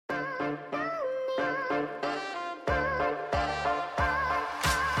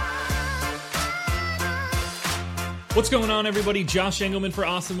What's going on, everybody? Josh Engelman for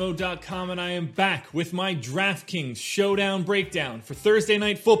Awesemo.com, and I am back with my DraftKings Showdown breakdown for Thursday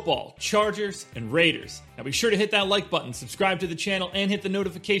Night Football, Chargers and Raiders. Now be sure to hit that like button, subscribe to the channel, and hit the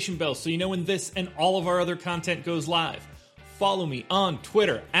notification bell so you know when this and all of our other content goes live. Follow me on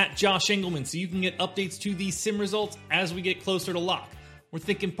Twitter at Josh Engelman so you can get updates to these sim results as we get closer to lock. We're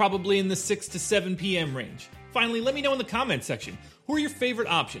thinking probably in the 6 to 7 p.m. range. Finally, let me know in the comments section, who are your favorite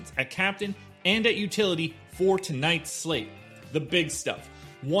options at captain and at utility for tonight's slate? The big stuff.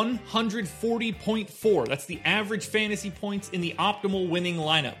 140.4. That's the average fantasy points in the optimal winning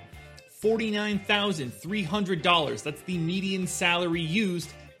lineup. $49,300. That's the median salary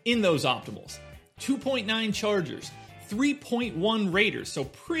used in those optimals. 2.9 Chargers. 3.1 Raiders. So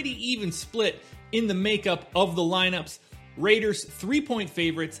pretty even split in the makeup of the lineups. Raiders 3-point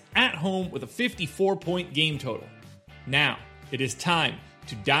favorites at home with a 54-point game total. Now, it is time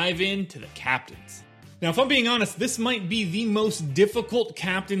to dive into the captains. Now, if I'm being honest, this might be the most difficult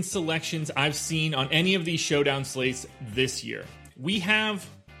captain selections I've seen on any of these showdown slates this year. We have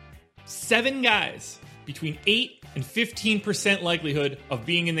 7 guys between 8 and 15% likelihood of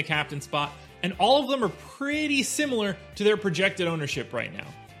being in the captain spot, and all of them are pretty similar to their projected ownership right now.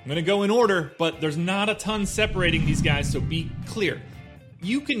 I'm going to go in order, but there's not a ton separating these guys, so be clear.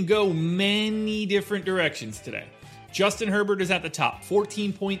 You can go many different directions today. Justin Herbert is at the top,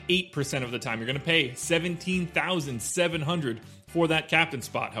 14.8% of the time. You're going to pay $17,700 for that captain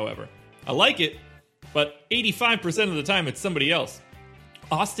spot, however. I like it, but 85% of the time it's somebody else.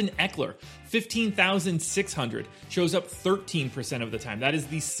 Austin Eckler, $15,600, shows up 13% of the time. That is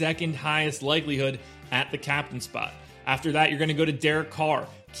the second highest likelihood at the captain spot. After that, you're going to go to Derek Carr,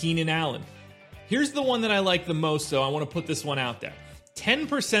 Keenan Allen. Here's the one that I like the most, so I want to put this one out there.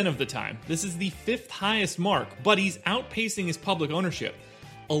 10% of the time, this is the 5th highest mark, but he's outpacing his public ownership.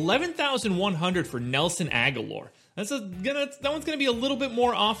 $11,100 for Nelson Agholor. That one's going to be a little bit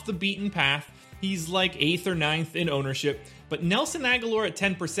more off the beaten path. He's like 8th or 9th in ownership, but Nelson Agholor at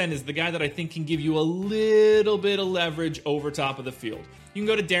 10% is the guy that I think can give you a little bit of leverage over top of the field. You can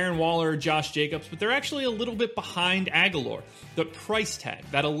go to Darren Waller or Josh Jacobs, but they're actually a little bit behind Agholor. The price tag,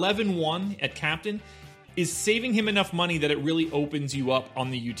 that 11-1 at captain, is saving him enough money that it really opens you up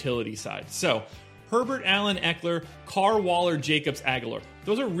on the utility side. So, Herbert, Allen, Eckler, Carr, Waller, Jacobs, Agholor.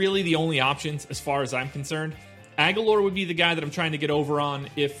 Those are really the only options as far as I'm concerned. Agholor would be the guy that I'm trying to get over on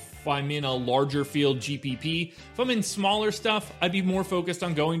if I'm in a larger field GPP. If I'm in smaller stuff, I'd be more focused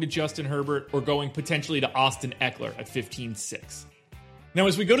on going to Justin Herbert or going potentially to Austin Eckler at 15.6. Now,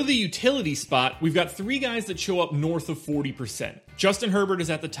 as we go to the utility spot, we've got 3 guys that show up north of 40%. Justin Herbert is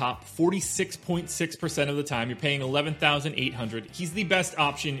at the top, 46.6% of the time. You're paying $11,800. He's the best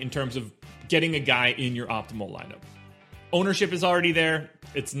option in terms of getting a guy in your optimal lineup. Ownership is already there.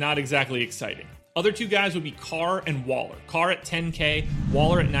 It's not exactly exciting. Other 2 guys would be Carr and Waller. Carr at $10K,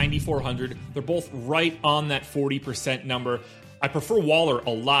 Waller at $9,400. They're both right on that 40% number. I prefer Waller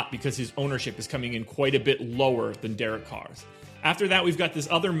a lot because his ownership is coming in quite a bit lower than Derek Carr's. After that, we've got this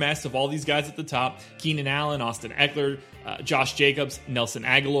other mess of all these guys at the top. Keenan Allen, Austin Eckler, Josh Jacobs, Nelson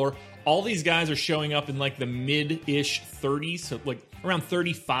Agholor. All these guys are showing up in like the mid-ish 30s, so like around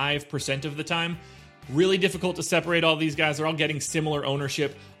 35% of the time. Really difficult to separate all these guys. They're all getting similar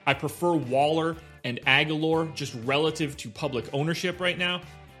ownership. I prefer Waller and Agholor just relative to public ownership right now.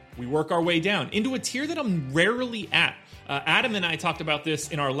 We work our way down into a tier that I'm rarely at. Adam and I talked about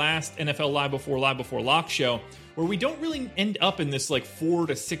this in our last NFL Live Before Lock show, where we don't really end up in this like 4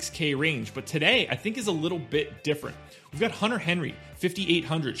 to 6K range, but today I think is a little bit different. We've got Hunter Henry,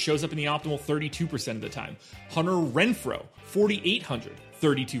 5,800, shows up in the optimal 32% of the time. Hunter Renfrow, 4,800,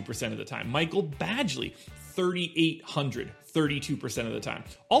 32% of the time. Michael Badgley, 3,800, 32% of the time.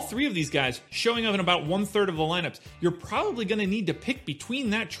 All 3 of these guys showing up in about 1/3 of the lineups. You're probably going to need to pick between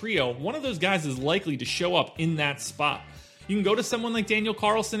that trio. One of those guys is likely to show up in that spot. You can go to someone like Daniel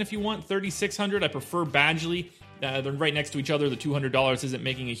Carlson if you want, 3,600. I prefer Badgley. They're right next to each other. The $200 isn't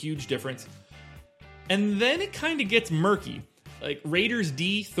making a huge difference. And then it kind of gets murky. Like Raiders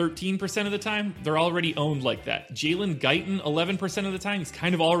D, 13% of the time, they're already owned like that. Jalen Guyton, 11% of the time, he's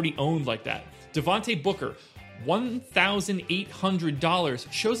kind of already owned like that. Devontae Booker, $1,800,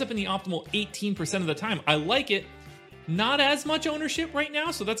 shows up in the optimal 18% of the time. I like it. Not as much ownership right now,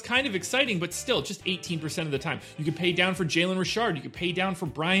 so that's kind of exciting, but still, just 18% of the time. You could pay down for Jalen Richard. You could pay down for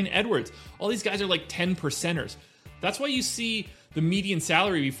Bryan Edwards. All these guys are like 10%ers. That's why you see the median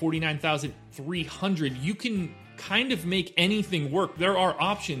salary be $49,300. You can kind of make anything work. There are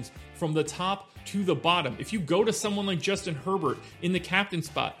options from the top to the bottom. If you go to someone like Justin Herbert in the captain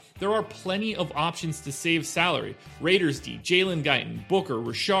spot, there are plenty of options to save salary. Raiders D, Jalen Guyton, Booker,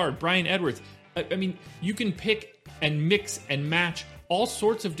 Richard, Bryan Edwards. I mean, you can pick and mix and match all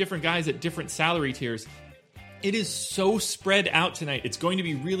sorts of different guys at different salary tiers. It is so spread out tonight. It's going to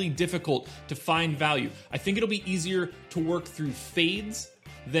be really difficult to find value. I think it'll be easier to work through fades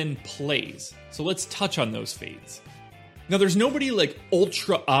than plays. So let's touch on those fades. Now, there's nobody like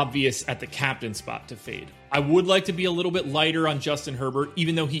ultra obvious at the captain spot to fade. I would like to be a little bit lighter on Justin Herbert,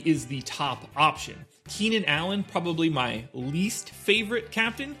 even though he is the top option. Keenan Allen, probably my least favorite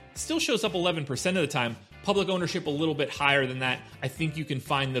captain, still shows up 11% of the time. Public ownership a little bit higher than that. I think you can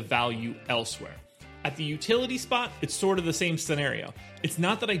find the value elsewhere. At the utility spot, it's sort of the same scenario. It's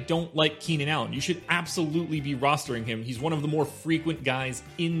not that I don't like Keenan Allen. You should absolutely be rostering him. He's one of the more frequent guys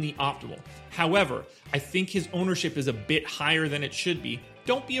in the optimal. However, I think his ownership is a bit higher than it should be.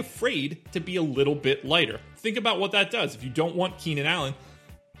 Don't be afraid to be a little bit lighter. Think about what that does. If you don't want Keenan Allen,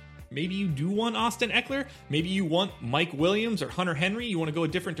 maybe you do want Austin Eckler. Maybe you want Mike Williams or Hunter Henry. You want to go a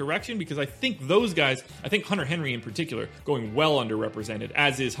different direction because I think those guys, I think Hunter Henry in particular, going well underrepresented,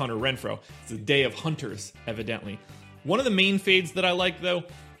 as is Hunter Renfrow. It's a day of hunters, evidently. One of the main fades that I like, though,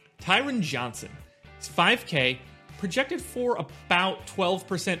 Tyron Johnson. It's 5K, projected for about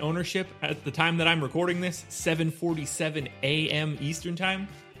 12% ownership at the time that I'm recording this, 7:47 a.m. Eastern Time.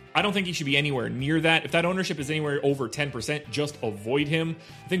 I don't think he should be anywhere near that. If that ownership is anywhere over 10%, just avoid him.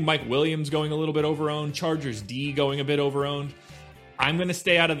 I think Mike Williams going a little bit overowned. Chargers D going a bit overowned. I'm going to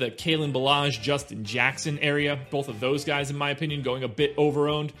stay out of the Kalen Ballage, Justin Jackson area. Both of those guys, in my opinion, going a bit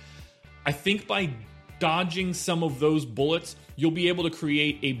overowned. I think by dodging some of those bullets, you'll be able to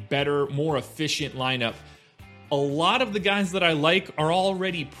create a better, more efficient lineup. A lot of the guys that I like are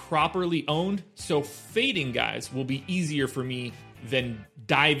already properly owned, so fading guys will be easier for me than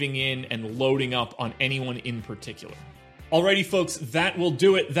diving in and loading up on anyone in particular. Alrighty, folks, that will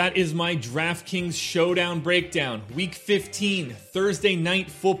do it. That is my DraftKings Showdown breakdown. Week 15, Thursday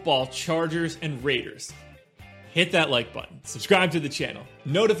Night Football, Chargers and Raiders. Hit that like button. Subscribe to the channel.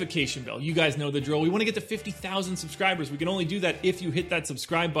 Notification bell. You guys know the drill. We want to get to 50,000 subscribers. We can only do that if you hit that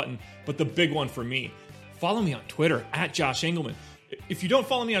subscribe button. But the big one for me, follow me on Twitter, @Josh Engelman. If you don't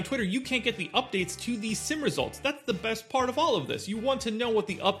follow me on Twitter, you can't get the updates to these sim results. That's the best part of all of this. You want to know what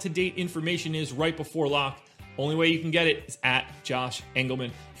the up-to-date information is right before lock. Only way you can get it is @Josh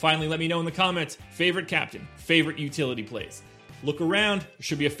Engelman. Finally, let me know in the comments, favorite captain, favorite utility plays. Look around. There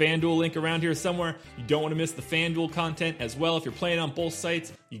should be a FanDuel link around here somewhere. You don't want to miss the FanDuel content as well. If you're playing on both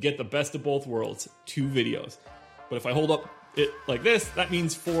sites, you get the best of both worlds, 2 videos. But if I hold up it like this, that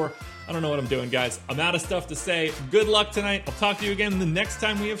means 4. I don't know what I'm doing, guys. I'm out of stuff to say. Good luck tonight. I'll talk to you again the next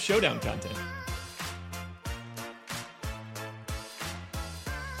time we have Showdown content.